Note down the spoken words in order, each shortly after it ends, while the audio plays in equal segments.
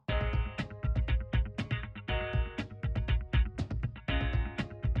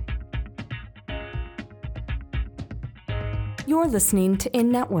You're listening to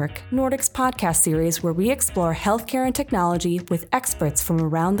In Network, Nordic's podcast series where we explore healthcare and technology with experts from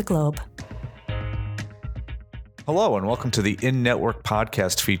around the globe. Hello, and welcome to the In Network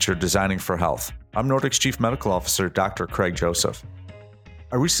podcast feature, Designing for Health. I'm Nordic's Chief Medical Officer, Dr. Craig Joseph.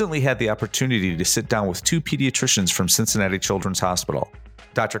 I recently had the opportunity to sit down with two pediatricians from Cincinnati Children's Hospital,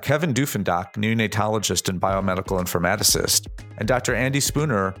 Dr. Kevin Dufendach, neonatologist and biomedical informaticist, and Dr. Andy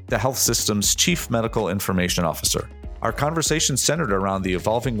Spooner, the health system's Chief Medical Information Officer. Our conversation centered around the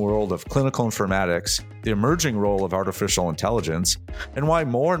evolving world of clinical informatics, the emerging role of artificial intelligence, and why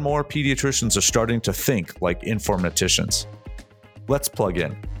more and more pediatricians are starting to think like informaticians. Let's plug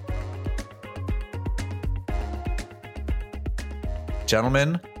in.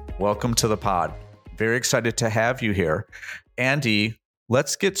 Gentlemen, welcome to the pod. Very excited to have you here. Andy,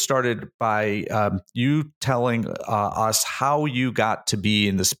 let's get started by you telling us how you got to be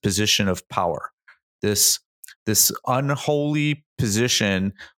in this position of power, this unholy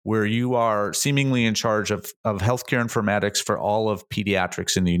position where you are seemingly in charge of healthcare informatics for all of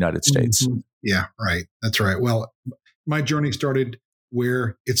pediatrics in the United States. Mm-hmm. Yeah, right. That's right. Well, my journey started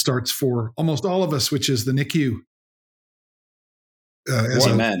where it starts for almost all of us, which is the NICU.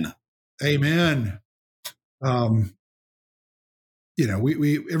 Amen. Amen.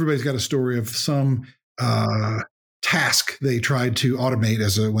 We everybody's got a story of some task they tried to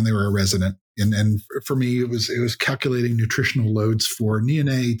automate when they were a resident. And for me, it was calculating nutritional loads for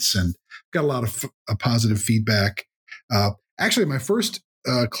neonates, and got a lot of positive feedback. Actually, my first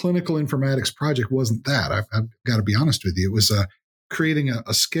clinical informatics project wasn't that. I've got to be honest with you. It was creating a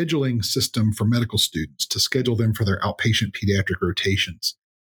scheduling system for medical students to schedule them for their outpatient pediatric rotations,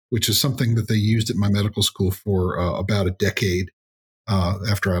 which is something that they used at my medical school for about a decade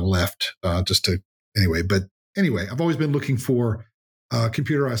after I left. But anyway, I've always been looking for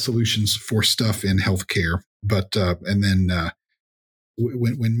computerized solutions for stuff in healthcare. But and then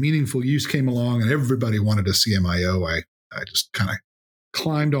when meaningful use came along and everybody wanted a CMIO, I just kind of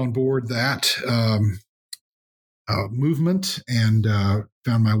climbed on board that movement and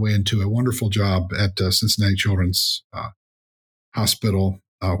found my way into a wonderful job at Cincinnati Children's Hospital,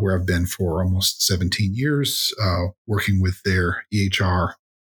 where I've been for almost 17 years, working with their EHR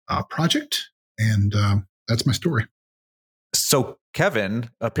project. And that's my story. So, Kevin,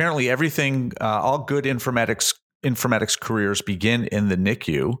 apparently everything, all good informatics careers begin in the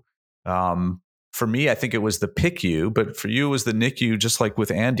NICU. For me, I think it was the PICU, but for you, it was the NICU, just like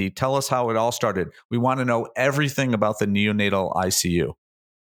with Andy. Tell us how it all started. We want to know everything about the neonatal ICU.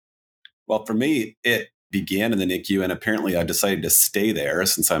 Well, for me, it began in the NICU, and apparently I decided to stay there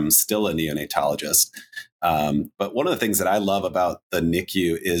since I'm still a neonatologist. But one of the things that I love about the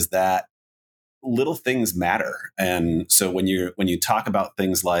NICU is that little things matter. And so when you talk about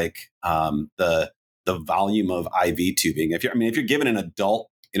things like the volume of IV tubing, if you're given an adult,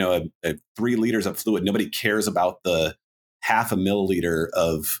 3 liters of fluid, nobody cares about the half a milliliter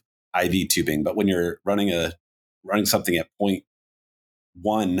of IV tubing. But when you're running something at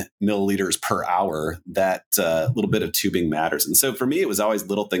 0.1 milliliters per hour, that little bit of tubing matters. And so for me, it was always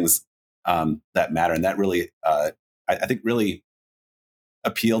little things that matter. And that really, I think really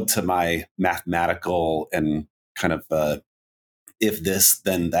appealed to my mathematical and kind of if this,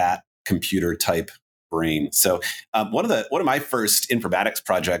 then that computer type brain. So one of my first informatics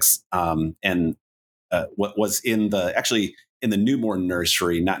projects what was in the newborn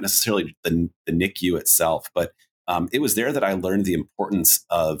nursery, not necessarily the NICU itself, but it was there that I learned the importance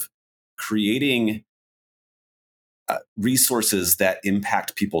of creating resources that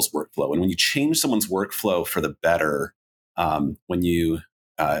impact people's workflow. And when you change someone's workflow for the better, when you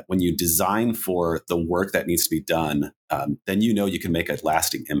design for the work that needs to be done, then you can make a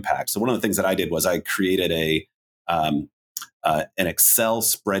lasting impact. So one of the things that I did was I created an Excel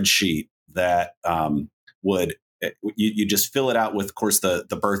spreadsheet that would you just fill it out with, of course,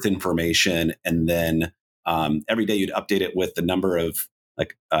 the birth information, and then every day you'd update it with the number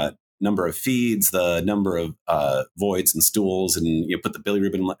of feeds, the number of voids and stools, and you put the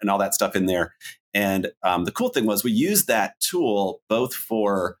bilirubin and all that stuff in there. And the cool thing was we used that tool both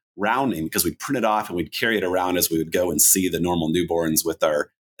for rounding, because we'd print it off and we'd carry it around as we would go and see the normal newborns with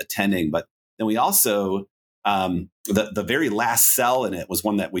our attending. But then we also, the very last cell in it was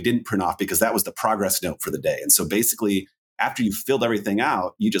one that we didn't print off because that was the progress note for the day. And so basically, after you filled everything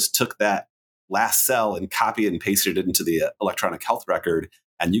out, you just took that last cell and copied and pasted it into the electronic health record,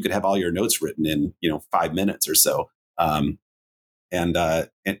 and you could have all your notes written in 5 minutes or so. And I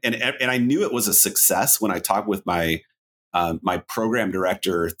knew it was a success when I talked with my program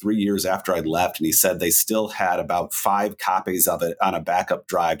director 3 years after I'd left, and he said they still had about 5 copies of it on a backup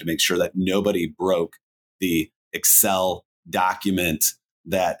drive to make sure that nobody broke the Excel document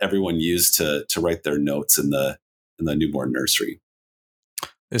that everyone used to write their notes in the newborn nursery.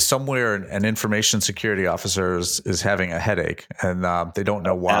 Is somewhere an information security officer is having a headache, and they don't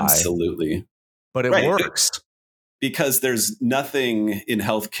know why. Absolutely. But it works. Because there's nothing in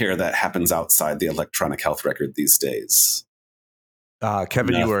healthcare that happens outside the electronic health record these days.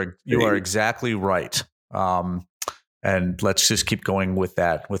 Kevin, you are exactly right. And let's just keep going with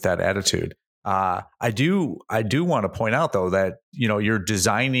that attitude. I do want to point out though that you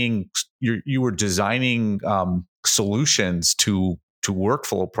were designing solutions to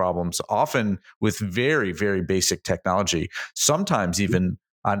workflow problems, often with very, very basic technology, sometimes even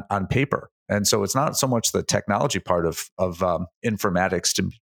on paper. And so it's not so much the technology part of informatics.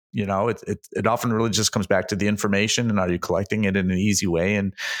 It often really just comes back to the information, and are you collecting it in an easy way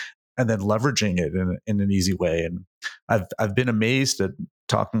and then leveraging it in an easy way. And I've been amazed at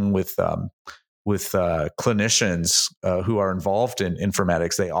talking with clinicians who are involved in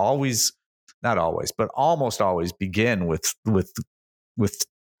informatics. They always, not always, but almost always begin with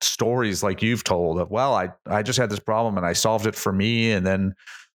stories like you've told of, well, I just had this problem and I solved it for me, and then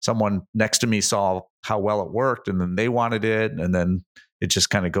someone next to me saw how well it worked, and then they wanted it, and then it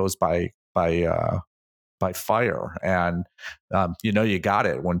just kind of goes by fire. And you got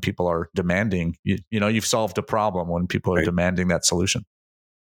it when people are demanding. You've solved a problem when people are demanding that solution.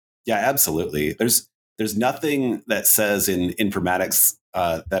 Yeah, absolutely. There's nothing that says in informatics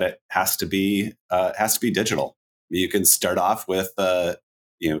that it has to be digital. You can start off with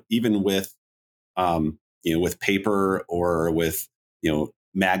even with with paper or with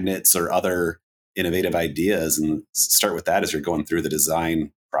magnets or other innovative ideas, and start with that as you're going through the design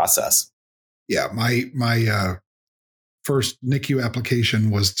process. Yeah, my first NICU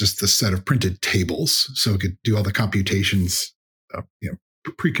application was just the set of printed tables, so it could do all the computations,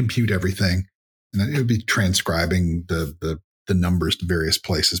 pre-compute everything, and it would be transcribing the numbers to various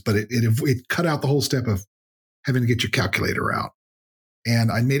places. But it cut out the whole step of having to get your calculator out.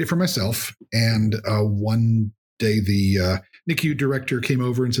 And I made it for myself. And one day the NICU director came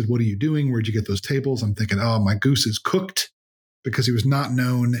over and said, "What are you doing? Where'd you get those tables?" I'm thinking, oh, my goose is cooked, because he was not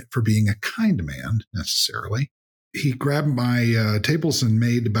known for being a kind man necessarily. He grabbed my tables and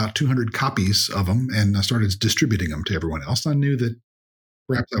made about 200 copies of them, and I started distributing them to everyone else. I knew that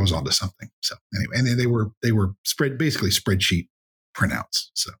perhaps I was onto something. So anyway, and they were basically spreadsheet printouts.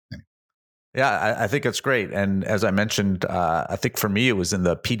 So anyway. Yeah, I think it's great. And as I mentioned, I think for me, it was in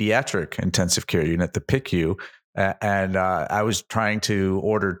the pediatric intensive care unit, the PICU. And I was trying to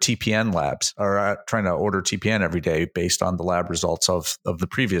order TPN labs, or trying to order TPN every day based on the lab results of the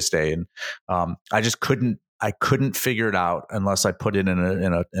previous day. And I just couldn't figure it out unless I put it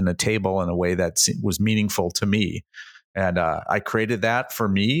in a table in a way that was meaningful to me. And I created that for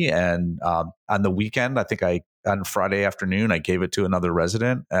me. And on the weekend, I think on Friday afternoon, I gave it to another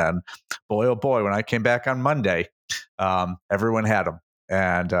resident. And boy, oh boy, when I came back on Monday, everyone had them.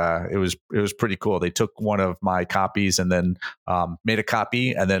 And it was pretty cool. They took one of my copies and then made a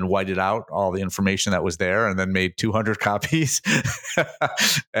copy and then whited out all the information that was there, and then made 200 copies.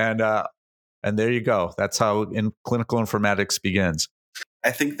 And there you go. That's how clinical informatics begins.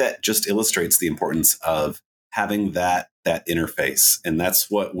 I think that just illustrates the importance of having that interface. And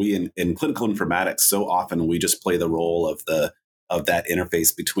that's what we in clinical informatics, so often we just play the role of that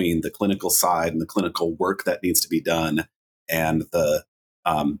interface between the clinical side and the clinical work that needs to be done, and the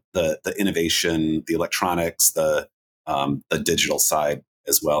innovation, the electronics, the digital side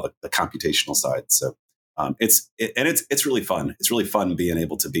as well, the computational side. So it's really fun. It's really fun being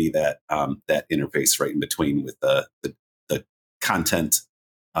able to be that interface right in between with the content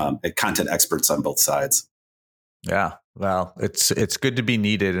experts on both sides. Yeah, well, it's good to be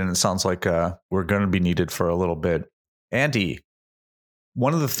needed, and it sounds like we're going to be needed for a little bit. Andy,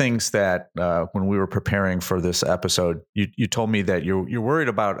 one of the things that when we were preparing for this episode, you told me that you're worried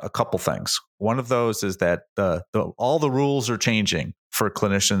about a couple things. One of those is that all the rules are changing for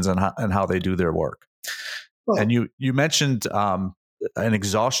clinicians and how they do their work. Well, and you mentioned an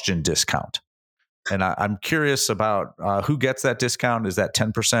exhaustion discount. And I'm curious about who gets that discount. Is that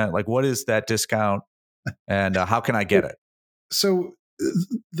 10%? Like, what is that discount, and how can I get it? So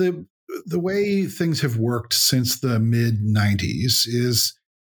the way things have worked since the mid 90s is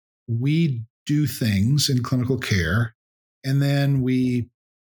we do things in clinical care, and then we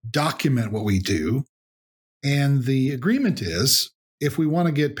document what we do. And the agreement is, if we want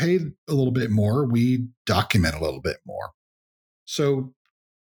to get paid a little bit more, we document a little bit more. So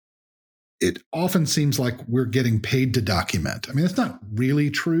it often seems like we're getting paid to document. I mean, it's not really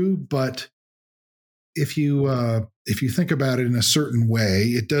true, but if you think about it in a certain way,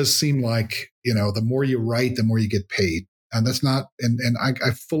 it does seem like, the more you write, the more you get paid. And that's not, and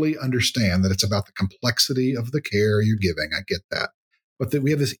I fully understand that it's about the complexity of the care you're giving. I get that. But that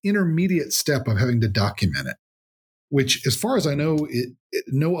we have this intermediate step of having to document it, which, as far as I know,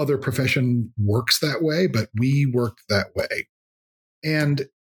 no other profession works that way, but we work that way. And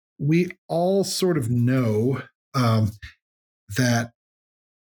we all sort of know that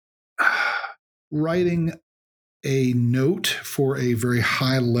writing a note for a very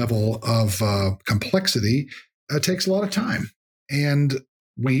high level of complexity takes a lot of time. And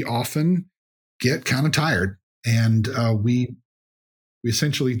we often get kind of tired, and we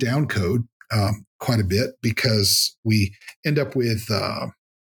essentially downcode quite a bit, because we end up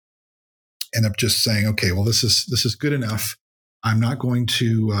just saying, okay, well, this is good enough. I'm not going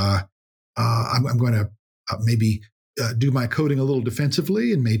to. I'm going to maybe do my coding a little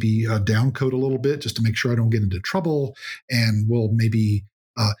defensively, and maybe down code a little bit just to make sure I don't get into trouble. And we'll maybe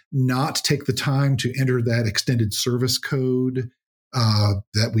not take the time to enter that extended service code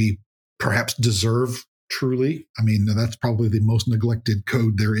that we perhaps deserve. Truly, I mean, that's probably the most neglected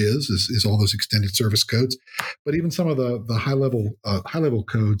code there is all those extended service codes. But even some of the high level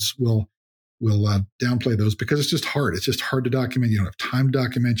codes will downplay those, because it's just hard. It's just hard to document. You don't have time to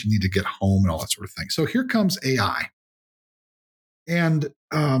document. You need to get home and all that sort of thing. So here comes AI, and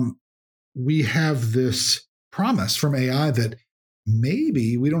we have this promise from AI that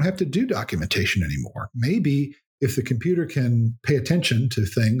maybe we don't have to do documentation anymore. Maybe if the computer can pay attention to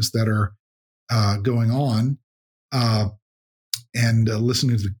things that are going on and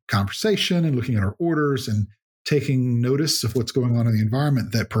listening to the conversation and looking at our orders and taking notice of what's going on in the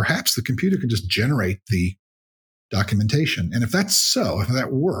environment, that perhaps the computer can just generate the documentation. And if that's so, if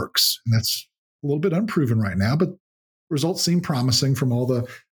that works, and that's a little bit unproven right now, but results seem promising from all the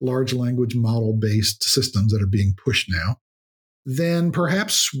large language model-based systems that are being pushed now, then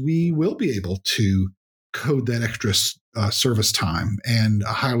perhaps we will be able to code that extra service time and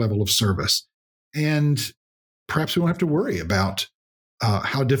a high level of service. And perhaps we won't have to worry about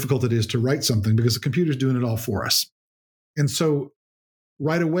how difficult it is to write something, because the computer's doing it all for us. And so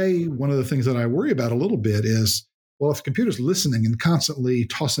right away, one of the things that I worry about a little bit is, well, if the computer's listening and constantly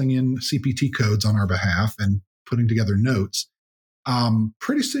tossing in CPT codes on our behalf and putting together notes,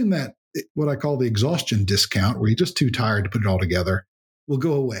 pretty soon that what I call the exhaustion discount, where you're just too tired to put it all together, will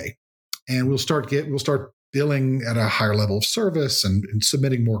go away. And we'll start billing at a higher level of service and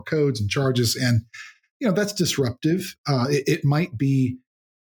submitting more codes and charges. And, that's disruptive. It might be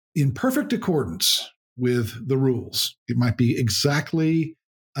in perfect accordance with the rules. It might be exactly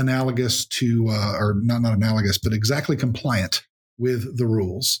analogous to, or not analogous, but exactly compliant with the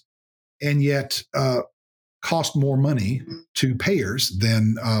rules, and yet cost more money to payers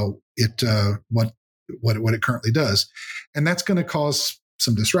than what it currently does. And that's going to cause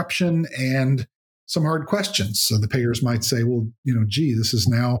some disruption and some hard questions. So the payers might say, well, gee,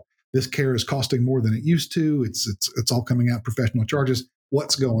 this care is costing more than it used to. It's all coming out professional charges.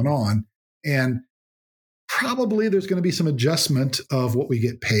 What's going on? And probably there's going to be some adjustment of what we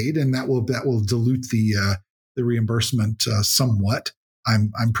get paid, and that will dilute the reimbursement somewhat.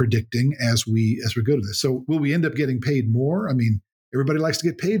 I'm predicting as we go to this. So will we end up getting paid more? I mean, everybody likes to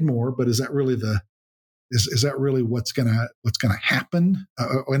get paid more, but is that really is that really what's gonna happen?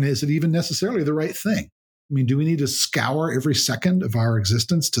 And is it even necessarily the right thing? I mean, do we need to scour every second of our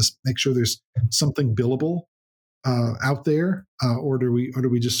existence to make sure there's something billable out there, or do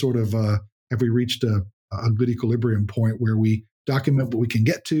we just sort of have we reached a good equilibrium point where we document what we can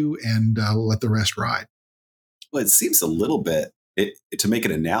get to and let the rest ride? Well, it seems a little bit, to make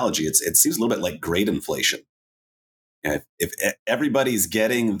an analogy, it seems a little bit like grade inflation. If everybody's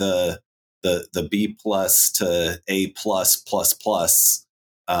getting the B plus to A plus plus plus,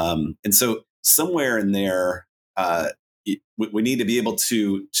 and so somewhere in there, we need to be able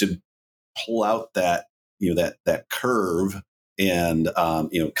to pull out that that curve and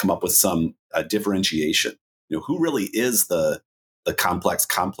come up with some differentiation. Who really is the complex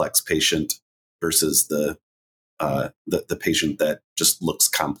patient versus the patient that just looks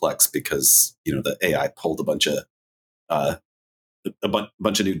complex because the AI pulled a bunch of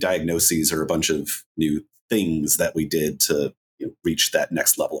new diagnoses or a bunch of new things that we did to reach that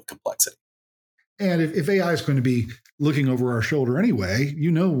next level of complexity. And if AI is going to be looking over our shoulder anyway,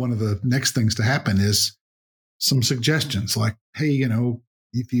 one of the next things to happen is some suggestions like, hey,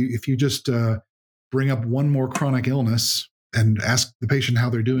 if you just bring up one more chronic illness and ask the patient how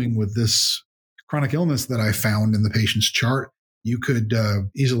they're doing with this chronic illness that I found in the patient's chart, you could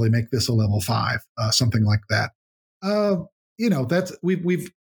easily make this a level 5, something like that. That's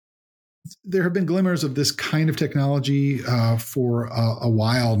there have been glimmers of this kind of technology for a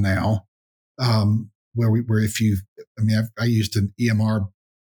while now. where if you, I used an EMR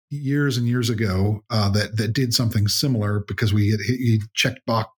years and years ago that did something similar because you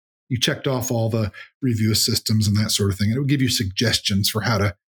checked off all the review systems and that sort of thing, and it would give you suggestions for how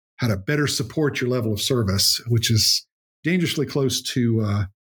to better support your level of service, which is dangerously close to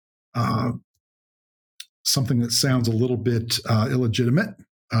something that sounds a little bit illegitimate.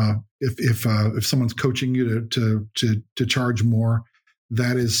 If someone's coaching you to charge more,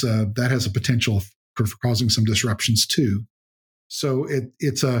 that has a potential for causing some disruptions too. So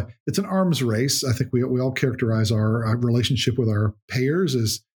it's an arms race. I think we all characterize our relationship with our payers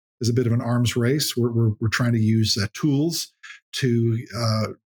as a bit of an arms race. We're trying to use tools to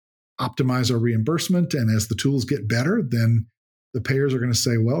optimize our reimbursement, and as the tools get better, then the payers are going to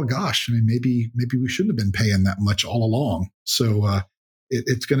say, "Well, gosh, maybe we shouldn't have been paying that much all along." So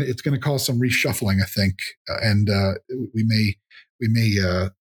it's going to cause some reshuffling, I think, and we may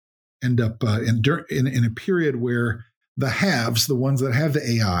end up in a period where the haves, the ones that have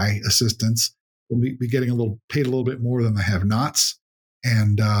the AI assistants, will be getting paid a little bit more than the have-nots,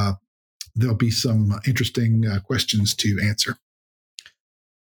 and there'll be some interesting questions to answer.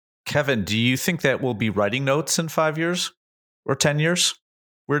 Kevin, do you think that we'll be writing notes in 5 years or 10 years?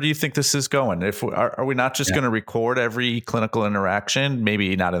 Where do you think this is going? Are we not just going to record every clinical interaction?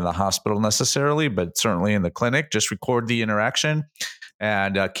 Maybe not in the hospital necessarily, but certainly in the clinic. Just record the interaction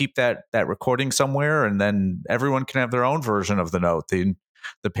and keep that recording somewhere, and then everyone can have their own version of the note.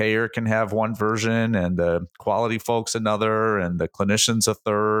 The payer can have one version, and the quality folks another, and the clinicians a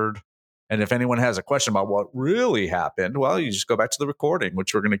third. And if anyone has a question about what really happened, well, you just go back to the recording,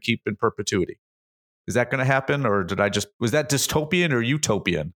 which we're going to keep in perpetuity. Is that going to happen, or was that dystopian or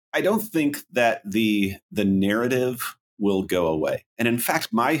utopian? I don't think that the narrative will go away. And in fact,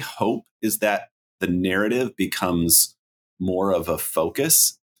 my hope is that the narrative becomes more of a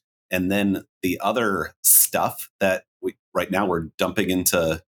focus, and then the other stuff that right now we're dumping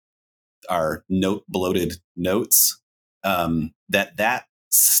into our bloated notes, that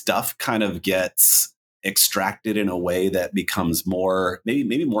stuff kind of gets extracted in a way that becomes more,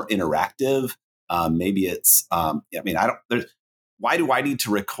 maybe more interactive. Maybe it's, why do I need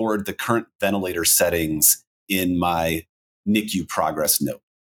to record the current ventilator settings in my NICU progress note?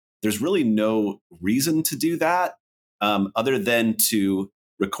 There's really no reason to do that other than to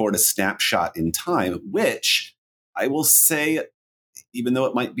record a snapshot in time, which I will say, even though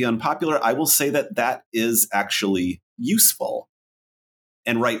it might be unpopular, I will say that is actually useful.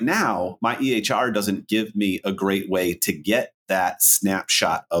 And right now, my EHR doesn't give me a great way to get that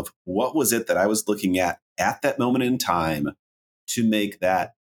snapshot of what was it that I was looking at that moment in time to make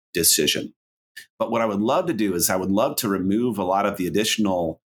that decision. But what I would love to do is I would love to remove a lot of the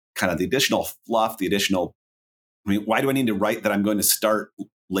additional fluff, why do I need to write that I'm going to start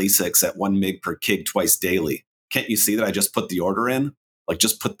Lasix at 1 mg per kg twice daily? Can't you see that I just put the order in? Like,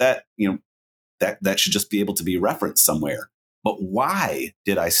 just put that, that should just be able to be referenced somewhere. But why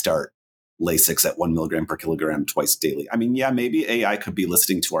did I start Lasix at 1 milligram per kilogram twice daily? I mean, yeah, maybe AI could be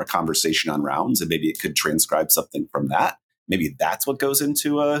listening to our conversation on rounds, and maybe it could transcribe something from that. Maybe that's what goes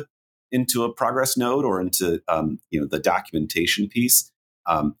into a progress note or into the documentation piece.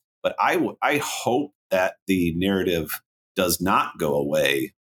 But I hope that the narrative does not go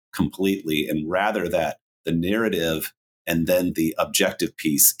away completely, and rather that the narrative and then the objective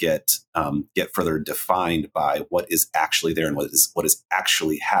piece get further defined by what is actually there and what is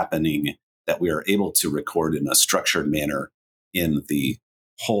actually happening, that we are able to record in a structured manner in the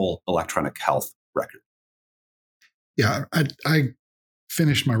whole electronic health record. Yeah, I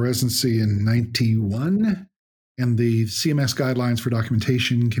finished my residency in 91, and the CMS guidelines for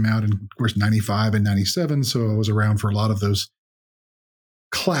documentation came out in, of course, 95 and 97. So I was around for a lot of those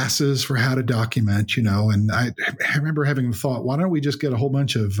classes for how to document, and I remember having the thought, why don't we just get a whole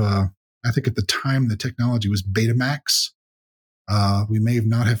bunch of, I think at the time the technology was Betamax. We may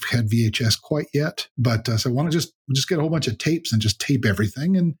not have had VHS quite yet, but so why don't just get a whole bunch of tapes and just tape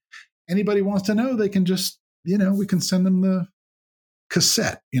everything. And anybody wants to know, they can just, we can send them the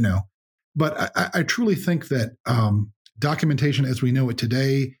cassette, But I truly think that documentation as we know it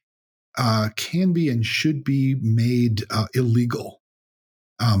today can be and should be made illegal.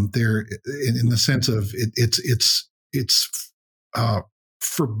 There, in the sense of it's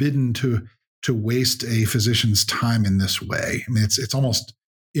forbidden to waste a physician's time in this way. I mean, it's almost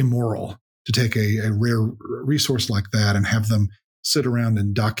immoral to take a rare resource like that and have them sit around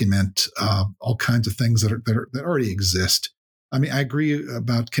and document all kinds of things that already exist. I mean, I agree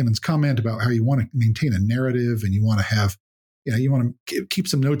about Kevin's comment about how you want to maintain a narrative, and you want to have, you want to keep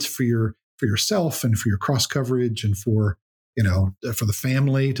some notes for yourself and for your cross coverage and for for the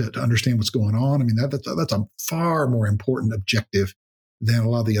family to understand what's going on. I mean, that's a far more important objective than a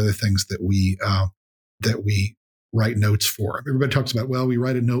lot of the other things that we write notes for. Everybody talks about, well, we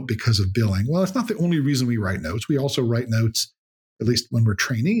write a note because of billing. Well, it's not the only reason we write notes. We also write notes, at least when we're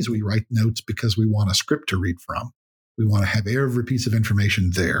trainees, we write notes because we want a script to read from. We want to have every piece of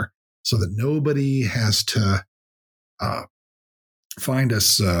information there so that nobody has to find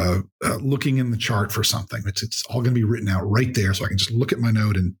us looking in the chart for something. It's all going to be written out right there, so I can just look at my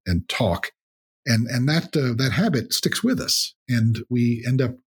note and talk. And that habit sticks with us, and we end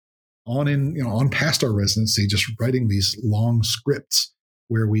up on past our residency just writing these long scripts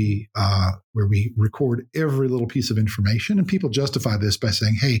where we record every little piece of information, and people justify this by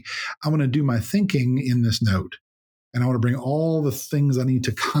saying, "Hey, I want to do my thinking in this note, and I want to bring all the things I need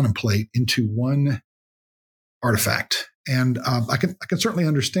to contemplate into one artifact." And I can certainly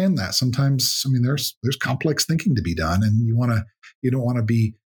understand that. Sometimes, I mean, there's complex thinking to be done, and you don't want to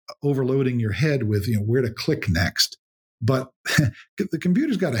be overloading your head with where to click next. But the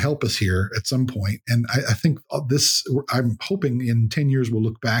computer's got to help us here at some point. And I think I'm hoping in 10 years we'll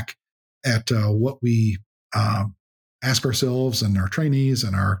look back at what we ask ourselves and our trainees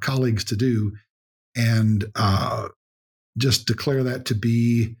and our colleagues to do, and just declare that to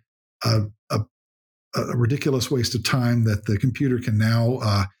be a ridiculous waste of time that the computer can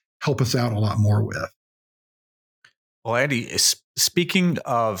now help us out a lot more with. Well, Andy, speaking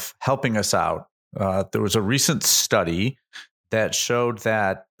of helping us out, there was a recent study that showed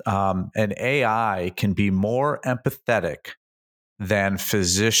that an AI can be more empathetic than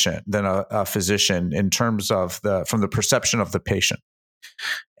a physician in terms of from the perception of the patient.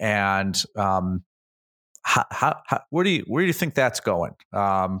 And where do you think that's going?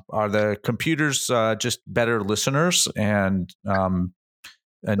 Are the computers just better listeners, and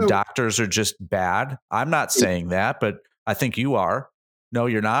doctors are just bad? I'm not saying that, but I think you are. No,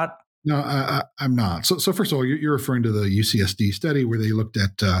 you're not. No, I'm not. So first of all, you're referring to the UCSD study where they looked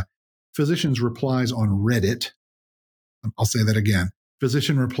at physicians' replies on Reddit. I'll say that again.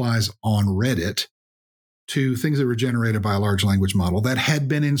 Physician replies on Reddit to things that were generated by a large language model that had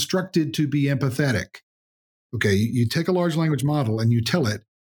been instructed to be empathetic. Okay, you take a large language model and you tell it,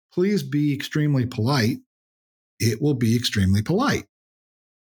 please be extremely polite. It will be extremely polite.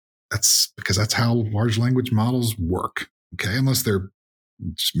 That's because that's how large language models work. Okay, unless they're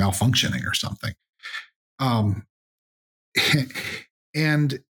just malfunctioning or something.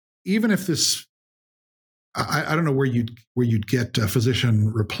 And even if this, I don't know where you'd get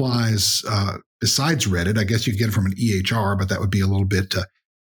physician replies besides Reddit. I guess you'd get it from an EHR, but that would be a little bit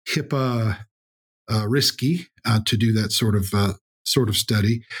HIPAA risky to do that sort of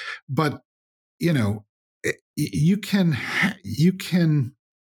study. But you can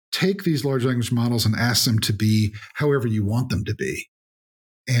take these large language models and ask them to be however you want them to be.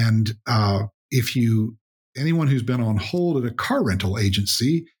 And anyone who's been on hold at a car rental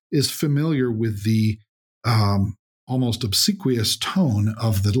agency is familiar with the almost obsequious tone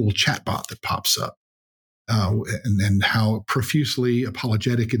of the little chatbot that pops up, and how profusely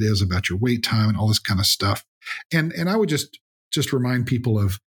apologetic it is about your wait time and all this kind of stuff. And I would just remind people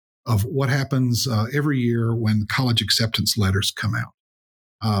of what happens every year when college acceptance letters come out.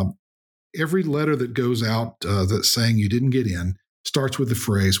 Every letter that goes out that's saying you didn't get in starts with the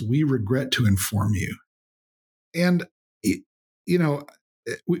phrase, "We regret to inform you." And, we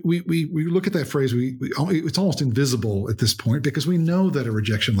look at that phrase, it's almost invisible at this point because we know that a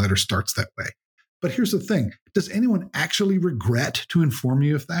rejection letter starts that way. But here's the thing. Does anyone actually regret to inform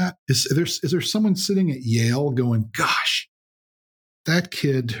you of that? Is there someone sitting at Yale going, gosh, that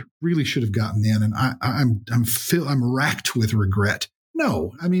kid really should have gotten in, and I'm racked with regret?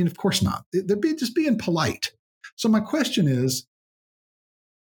 No, I mean, of course not. They're just being polite. So my question is,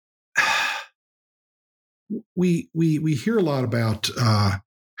 we hear a lot about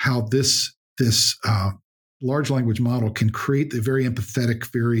how this large language model can create a very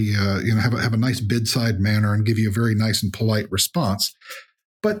empathetic, very have a nice bedside manner and give you a very nice and polite response,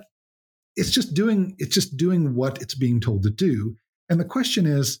 but it's just doing what it's being told to do. And the question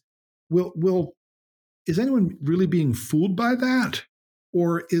is, is anyone really being fooled by that,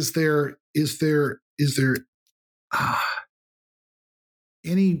 or is there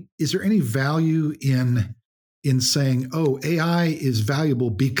any value in saying, oh, AI is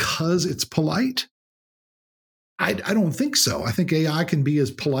valuable because it's polite? I don't think so. I think AI can be as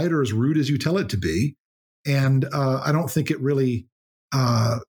polite or as rude as you tell it to be, and I don't think it really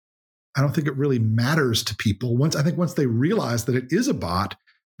matters to people. Once they realize that it is a bot,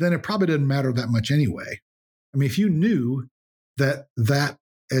 then it probably doesn't matter that much anyway. I mean, if you knew that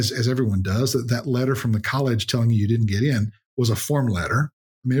as everyone does, that letter from the college telling you didn't get in was a form letter.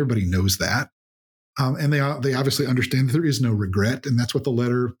 I mean, everybody knows that. And they obviously understand that there is no regret, and that's what the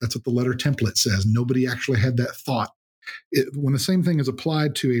letter template says. Nobody actually had that thought. When the same thing is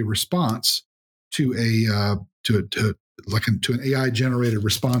applied to a response, to an AI generated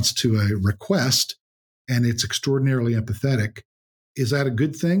response to a request, and it's extraordinarily empathetic, is that a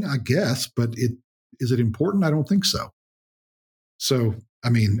good thing? I guess, but is it important? I don't think so. So, I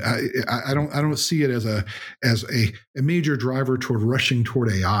mean, I don't see it as a major driver toward rushing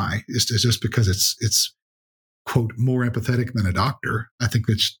toward AI. It's just because it's quote more empathetic than a doctor. I think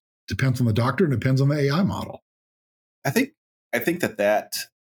that depends on the doctor and depends on the AI model. I think that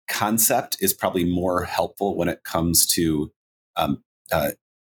concept is probably more helpful when it comes to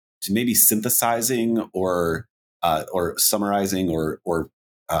maybe synthesizing or summarizing or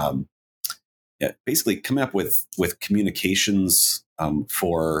basically coming up with communications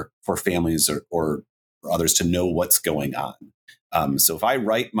for families or others to know what's going on. So if I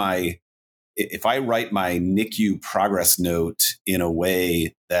write my NICU progress note in a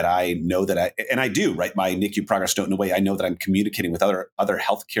way that I know that I do write my NICU progress note in a way I know that I'm communicating with other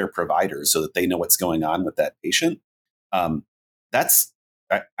healthcare providers so that they know what's going on with that patient. I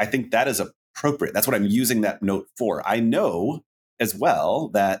think that is appropriate. That's what I'm using that note for. I know as well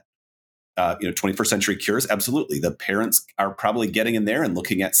that 21st century cures, absolutely. The parents are probably getting in there and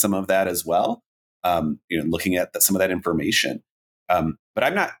looking at some of that as well. Looking at some of that information. But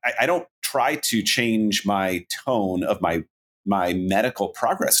I don't try to change my tone of my medical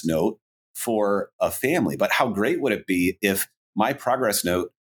progress note for a family. But how great would it be if my progress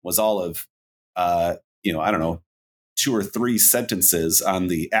note was all of, I don't know, 2 or 3 sentences on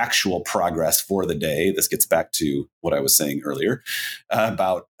the actual progress for the day. This gets back to what I was saying earlier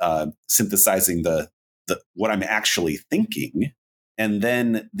about synthesizing the what I'm actually thinking. And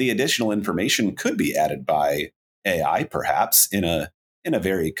then the additional information could be added by AI, perhaps in a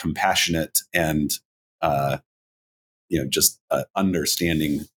very compassionate and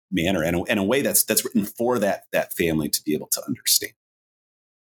understanding manner, and a way that's written for that family to be able to understand.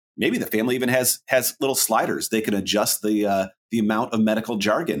 Maybe the family even has little sliders. They can adjust the amount of medical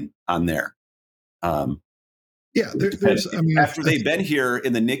jargon on there. There's. I mean, after they've been here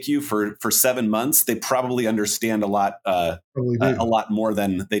in the NICU for 7 months, they probably understand a lot more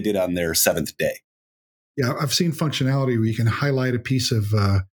than they did on their 7th day. Yeah, I've seen functionality where you can highlight a piece of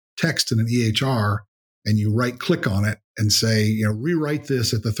text in an EHR and you right click on it and say, rewrite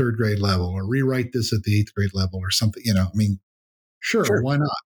this at the 3rd grade level or rewrite this at the 8th grade level or something. I mean, sure. Why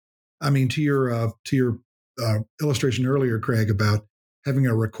not? I mean, to your illustration earlier, Craig, about having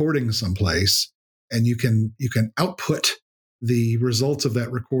a recording someplace, and you can output the results of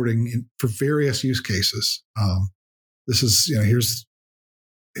that recording for various use cases. This is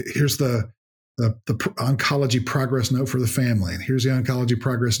here's the oncology progress note for the family, and here's the oncology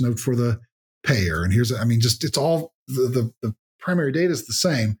progress note for the payer, and it's all the primary data is the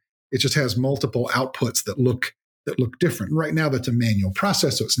same. It just has multiple outputs that look different. Right now, that's a manual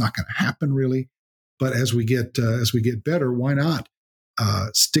process, so it's not going to happen really. But as we get better, why not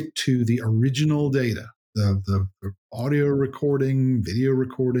stick to the original data, the audio recording, video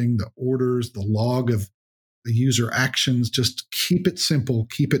recording, the orders, the log of the user actions. Just keep it simple.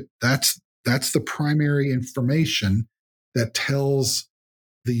 Keep it. That's the primary information that tells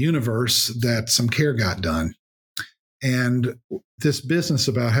the universe that some care got done. And this business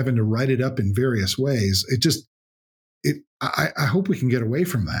about having to write it up in various ways, I hope we can get away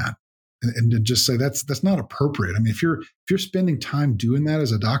from that and just say that's not appropriate. I mean, if you're spending time doing that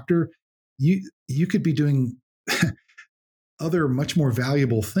as a doctor, you could be doing other much more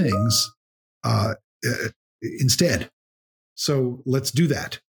valuable things instead. So let's do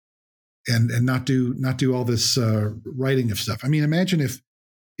that, and not do all this writing of stuff. I mean, imagine if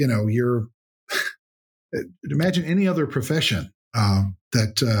imagine any other profession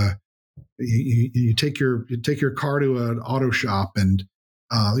that. You take your car to an auto shop and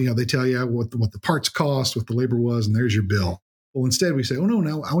they tell you what the parts cost, what the labor was, and there's your bill. Well, instead we say, oh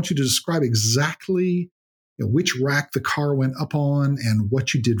no, I want you to describe exactly which rack the car went up on and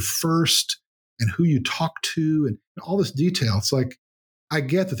what you did first and who you talked to and all this detail. It's like, I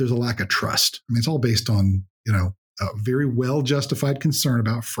get that there's a lack of trust. I mean, it's all based on a very well justified concern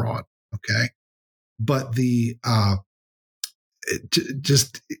about fraud. Okay, but we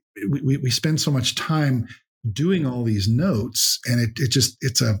spend so much time doing all these notes, and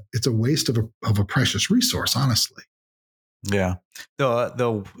it's a waste of a precious resource, honestly. Yeah.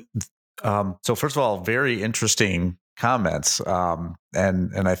 So first of all, very interesting comments, and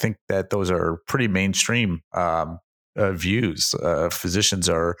I think that those are pretty mainstream views. Physicians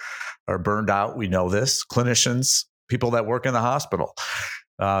are burned out. We know this. Clinicians, people that work in the hospital,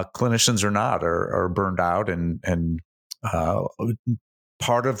 clinicians are not, are burned out, and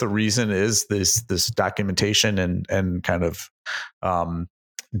part of the reason is this documentation and kind of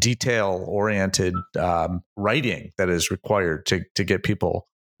detail oriented writing that is required to get people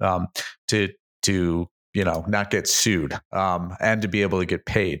to not get sued and to be able to get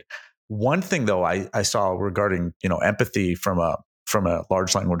paid. One thing though I saw regarding empathy from a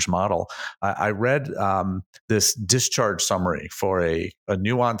large language model, I read this discharge summary for a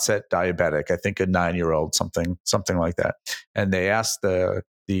new onset diabetic, I think a 9-year-old, something like that, and they asked the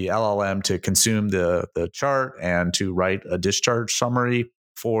LLM to consume the chart and to write a discharge summary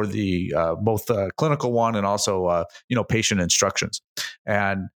for the both clinical one and also patient instructions.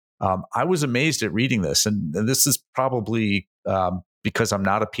 And I was amazed at reading this, and this is probably because I'm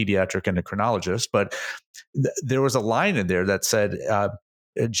not a pediatric endocrinologist, but there was a line in there that said,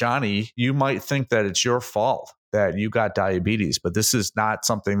 Johnny, you might think that it's your fault that you got diabetes, but this is not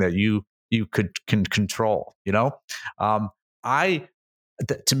something that you can control. To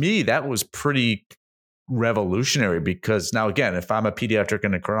me, that was pretty revolutionary, because now, again, if I'm a pediatric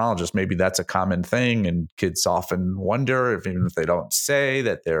endocrinologist, maybe that's a common thing, and kids often wonder even if they don't say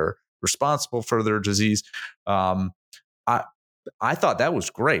that they're responsible for their disease. I thought that was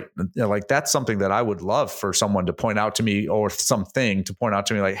great. Like, that's something that I would love for someone to point out to me, or something to point out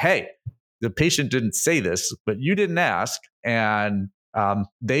to me, like, hey, the patient didn't say this, but you didn't ask, and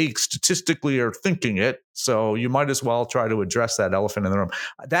they statistically are thinking it, so you might as well try to address that elephant in the room.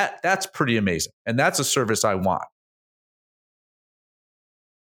 That's pretty amazing, and that's a service I want.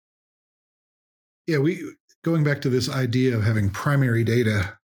 Yeah, going back to this idea of having primary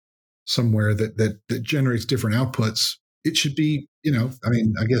data somewhere that generates different outputs. It should be, I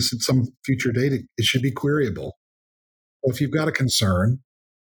guess in some future data, it should be queryable. So if you've got a concern,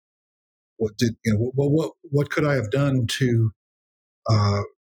 what could I have done to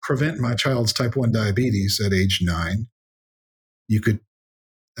prevent my child's type 1 diabetes at age 9? You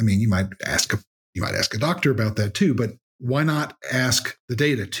might ask a doctor about that too, but why not ask the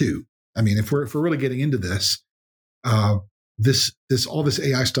data too? If we're really getting into this, all this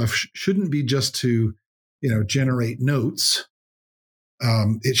AI stuff shouldn't be just to generate notes.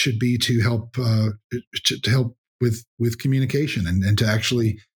 It should be to help with communication and to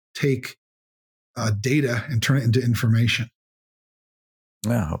actually take data and turn it into information.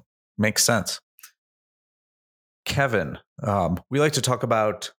 Yeah, makes sense. Kevin, we like to talk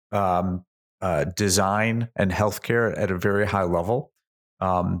about design and healthcare at a very high level.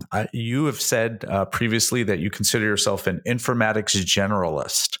 You have said previously that you consider yourself an informatics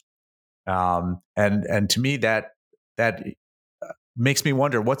generalist. And to me, that makes me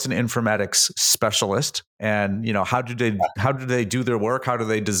wonder, what's an informatics specialist, and how do they do their work? How do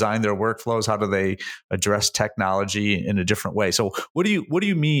they design their workflows? How do they address technology in a different way? So what do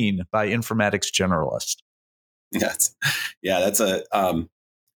you mean by informatics generalist? Yes, yeah, that's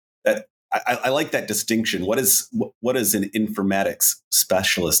that I like that distinction. What is an informatics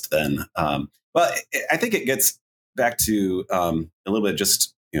specialist then? Well, I think it gets back to a little bit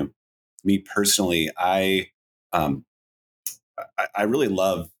just me personally. I really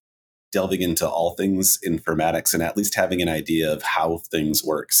love delving into all things informatics and at least having an idea of how things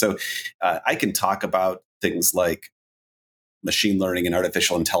work. So I can talk about things like machine learning and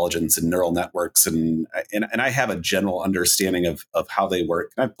artificial intelligence and neural networks, and I have a general understanding of how they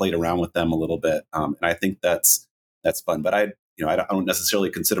work. And I've played around with them a little bit, and I think that's fun. But I don't necessarily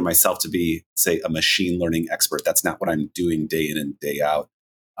consider myself to be, say, a machine learning expert. That's not what I'm doing day in and day out.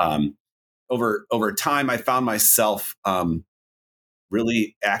 Over time, I found myself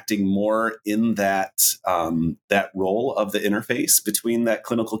really acting more in that role of the interface between that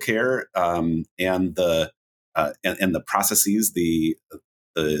clinical care and the processes, the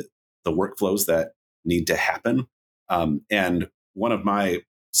workflows that need to happen. And one of my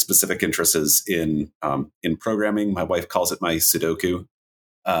specific interests is in programming. My wife calls it my Sudoku,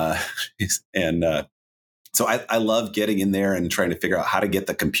 so I love getting in there and trying to figure out how to get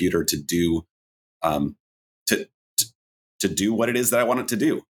the computer to do to do what it is that I want it to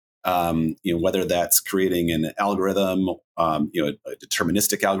do. Whether that's creating an algorithm, a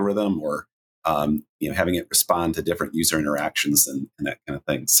deterministic algorithm, or having it respond to different user interactions and that kind of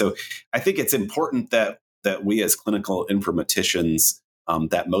thing. So I think it's important that we as clinical informaticians,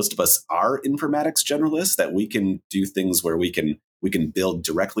 that most of us are informatics generalists, that we can do things where we can build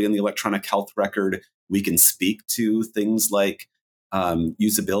directly in the electronic health record. We can speak to things like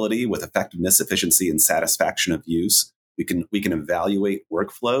usability with effectiveness, efficiency, and satisfaction of use. We can evaluate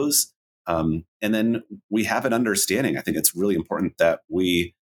workflows. And then we have an understanding. I think it's really important that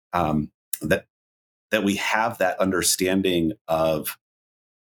we that we have that understanding of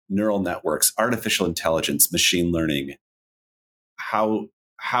neural networks, artificial intelligence, machine learning. How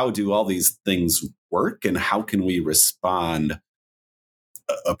do all these things work, and how can we respond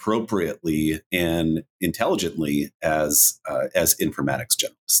appropriately and intelligently as informatics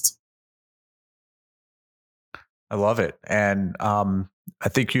generalists? I love it. And I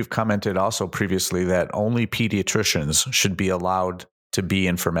think you've commented also previously that only pediatricians should be allowed to be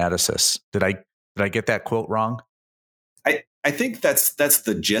informaticists. Did I get that quote wrong? I think that's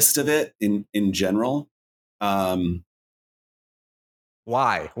the gist of it in general.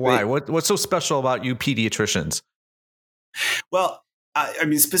 Why? What's so special about you pediatricians? Well, I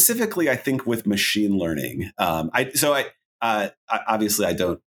mean, specifically, I think with machine learning. Obviously I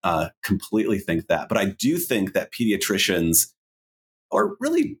don't completely think that, but I do think that pediatricians, or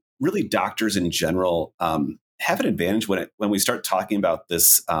really doctors in general, have an advantage when we start talking about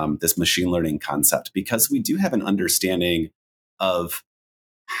this machine learning concept, because we do have an understanding of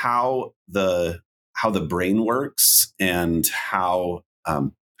how the brain works and how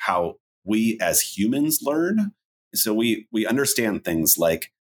we as humans learn. So we understand things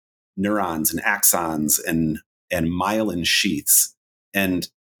like neurons and axons and myelin sheaths. And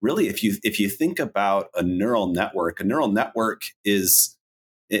really, if you think about a neural network is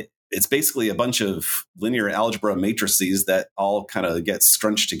it's basically a bunch of linear algebra matrices that all kind of get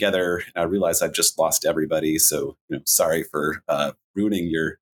scrunched together. I realize I've just lost everybody, so sorry for ruining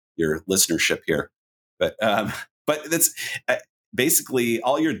your listenership here. But that's basically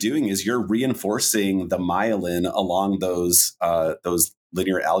all you're doing is you're reinforcing the myelin along those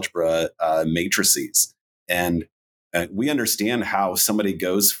linear algebra matrices, and we understand how somebody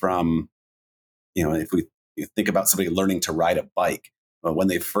goes from, if you think about somebody learning to ride a bike, when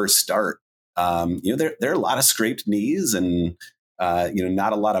they first start, there are a lot of scraped knees and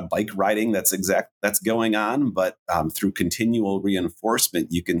not a lot of bike riding that's going on, but through continual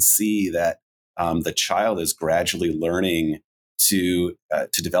reinforcement, you can see that the child is gradually learning to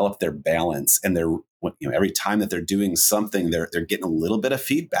develop their balance, and they're every time that they're doing something, they're getting a little bit of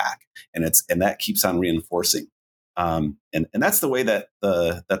feedback, and that keeps on reinforcing, and that's the way that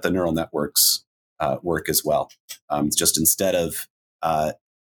the neural networks work as well. It's just instead of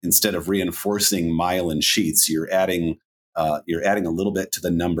reinforcing myelin sheaths, you're adding a little bit to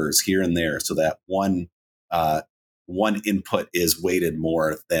the numbers here and there, so that one input is weighted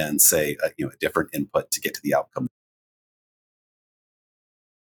more than, say, a different input to get to the outcome.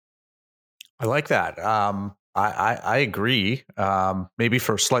 I like that. I agree. Maybe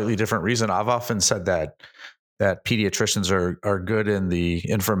for a slightly different reason. I've often said that pediatricians are good in the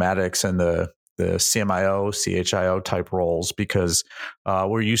informatics and the CMIO, CHIO type roles, because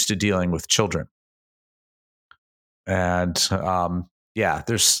we're used to dealing with children. And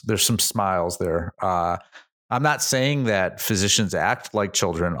there's some smiles there. I'm not saying that physicians act like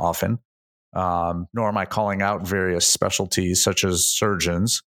children often, nor am I calling out various specialties such as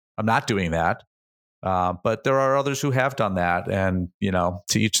surgeons. I'm not doing that. But there are others who have done that, and,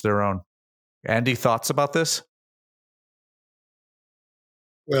 to each their own. Andy, thoughts about this?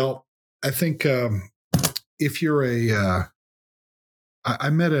 Well, I think if you're I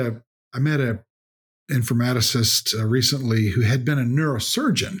met a informaticist recently who had been a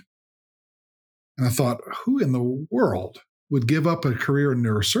neurosurgeon, and I thought, who in the world would give up a career in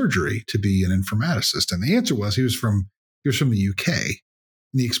neurosurgery to be an informaticist? And the answer was he was from the UK,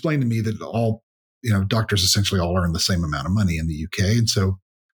 and he explained to me that all doctors essentially all earn the same amount of money in the UK, and so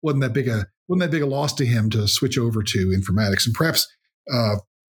wasn't that big a loss to him to switch over to informatics. And perhaps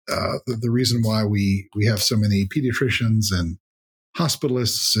the reason why we have so many pediatricians and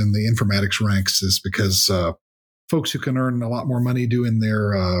hospitalists in the informatics ranks is because folks who can earn a lot more money doing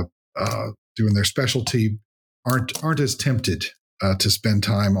their specialty aren't as tempted to spend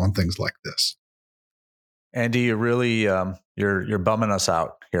time on things like this. Andy, you're really you're bumming us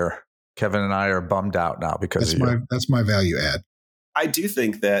out here. Kevin and I are bummed out now because that's my value add. I do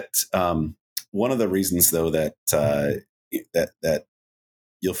think that one of the reasons, though, that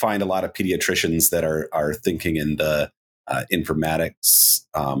you'll find a lot of pediatricians that are thinking in the informatics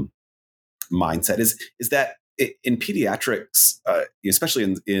mindset is that in pediatrics,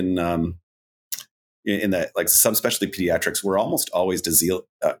 especially in that like subspecialty pediatrics, we're almost always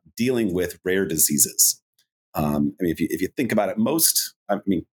dealing with rare diseases. I mean, if you think about it,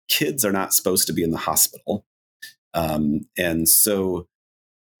 kids are not supposed to be in the hospital, and so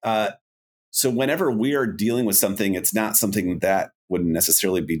So whenever we are dealing with something, it's not something that would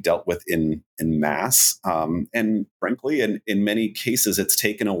necessarily be dealt with in mass. And frankly, in many cases, it's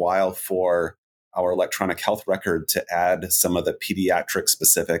taken a while for our electronic health record to add some of the pediatric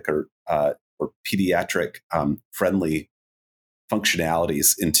specific or pediatric friendly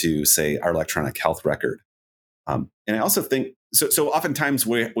functionalities into, say, our electronic health record. And I also think so oftentimes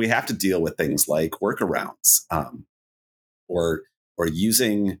we have to deal with things like workarounds or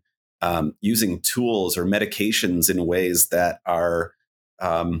using tools or medications in ways that are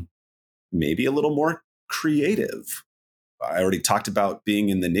maybe a little more creative. I already talked about being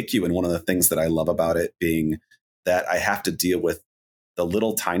in the NICU, and one of the things that I love about it being that I have to deal with the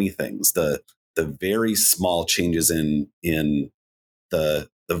little tiny things, the very small changes in the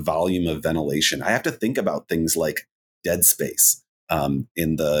volume of ventilation. I have to think about things like dead space in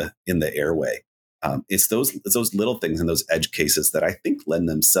the airway. It's those little things and those edge cases that I think lend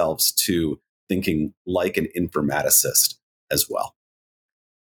themselves to thinking like an informaticist as well.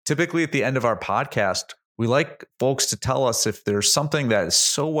 Typically at the end of our podcast, we like folks to tell us if there's something that is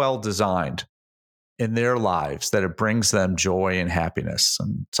so well designed in their lives that it brings them joy and happiness.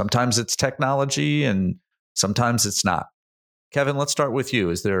 And sometimes it's technology and sometimes it's not. Kevin, let's start with you.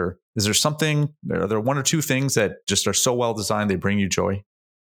 Is there something, are there one or two things that just are so well designed they bring you joy?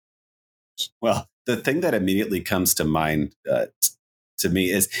 Well, the thing that immediately comes to mind to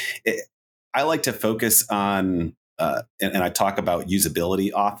me is I like to focus on, and I talk about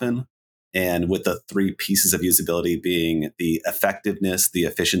usability often, and with the three pieces of usability being the effectiveness, the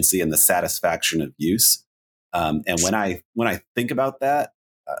efficiency, and the satisfaction of use. And when I think about that,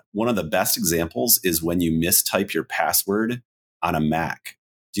 one of the best examples is when you mistype your password on a Mac.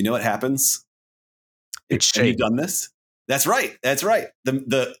 Do you know what happens? Have you done this? That's right.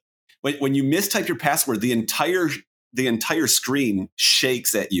 When you mistype your password, the entire screen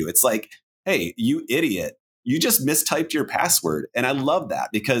shakes at you. It's like, hey, you idiot, you just mistyped your password. And I love that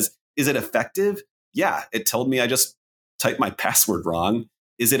because is it effective? Yeah, it told me I just typed my password wrong.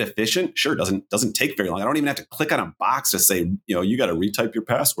 Is it efficient? Sure, doesn't take very long. I don't even have to click on a box to say, you got to retype your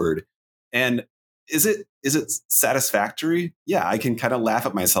password. And is it satisfactory? Yeah, I can kind of laugh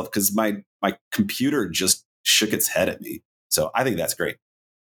at myself because my computer just shook its head at me. So I think that's great.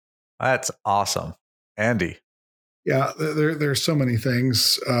 That's awesome. Andy. Yeah, there's so many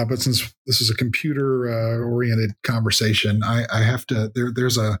things, but since this is a computer-oriented conversation, I have to.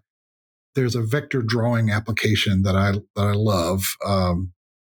 There's a vector drawing application that I love. I'm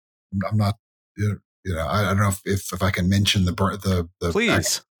not, I don't know if I can mention the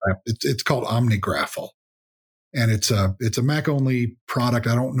please. It's called OmniGraffle, and it's a Mac only product.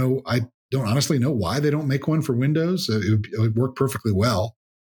 I don't honestly know why they don't make one for Windows. It would work perfectly well.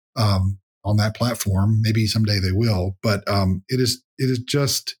 On that platform. Maybe someday they will, but it is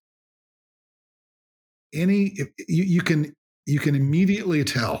just you can immediately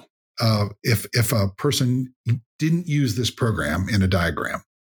tell if a person didn't use this program in a diagram.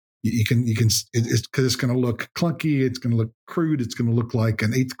 It's because it's going to look clunky, it's going to look crude, it's going to look like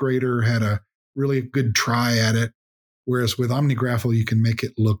an 8th grader had a really good try at it. Whereas with OmniGraffle, you can make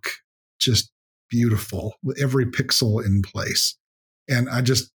it look just beautiful with every pixel in place. And I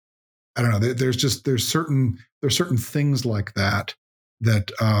don't know. There's certain things like that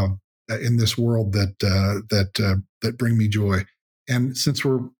in this world that bring me joy. And since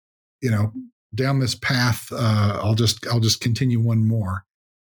we're down this path, I'll just continue one more.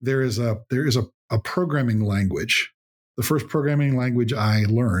 There is a programming language. The first programming language I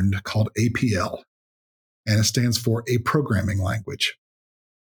learned called APL, and it stands for a programming language.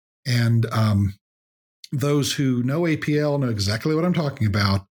 And those who know APL know exactly what I'm talking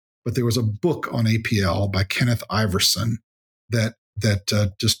about. But there was a book on APL by Kenneth Iverson that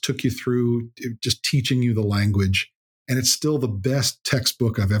just took you through just teaching you the language. And it's still the best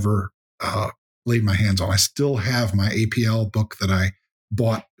textbook I've ever laid my hands on. I still have my APL book that I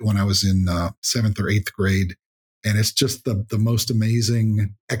bought when I was in 7th or 8th grade. And it's just the most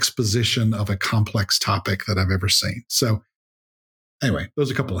amazing exposition of a complex topic that I've ever seen. So anyway, those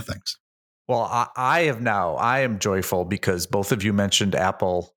are a couple of things. Well, I am joyful because both of you mentioned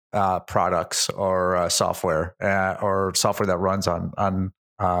Apple products or software that runs on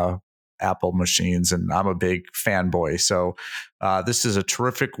Apple machines, and I'm a big fanboy. So this is a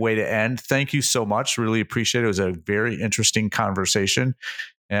terrific way to end. Thank you so much. Really appreciate it. It was a very interesting conversation,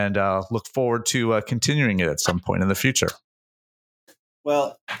 and look forward to continuing it at some point in the future.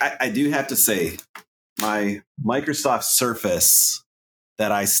 Well, I do have to say, my Microsoft Surface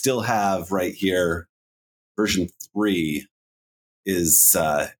that I still have right here, version 3, is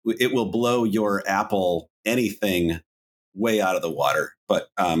it will blow your Apple anything way out of the water. But,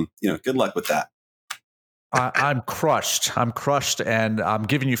 good luck with that. I'm crushed. And I'm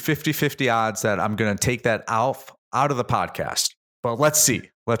giving you 50-50 odds that I'm going to take that out of the podcast. But let's see.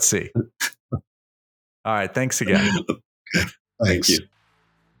 All right. Thanks again. Thanks. Thank you.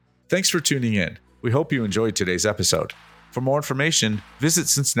 Thanks for tuning in. We hope you enjoyed today's episode. For more information, visit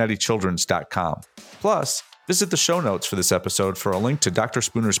CincinnatiChildren's.com. Plus, visit the show notes for this episode for a link to Dr.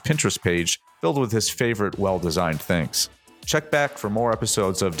 Spooner's Pinterest page filled with his favorite well-designed things. Check back for more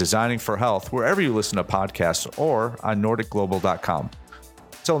episodes of Designing for Health wherever you listen to podcasts or on NordicGlobal.com.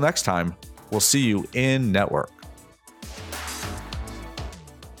 Till next time, we'll see you in network.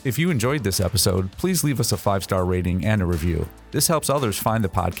 If you enjoyed this episode, please leave us a 5-star rating and a review. This helps others find the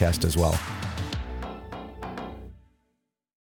podcast as well.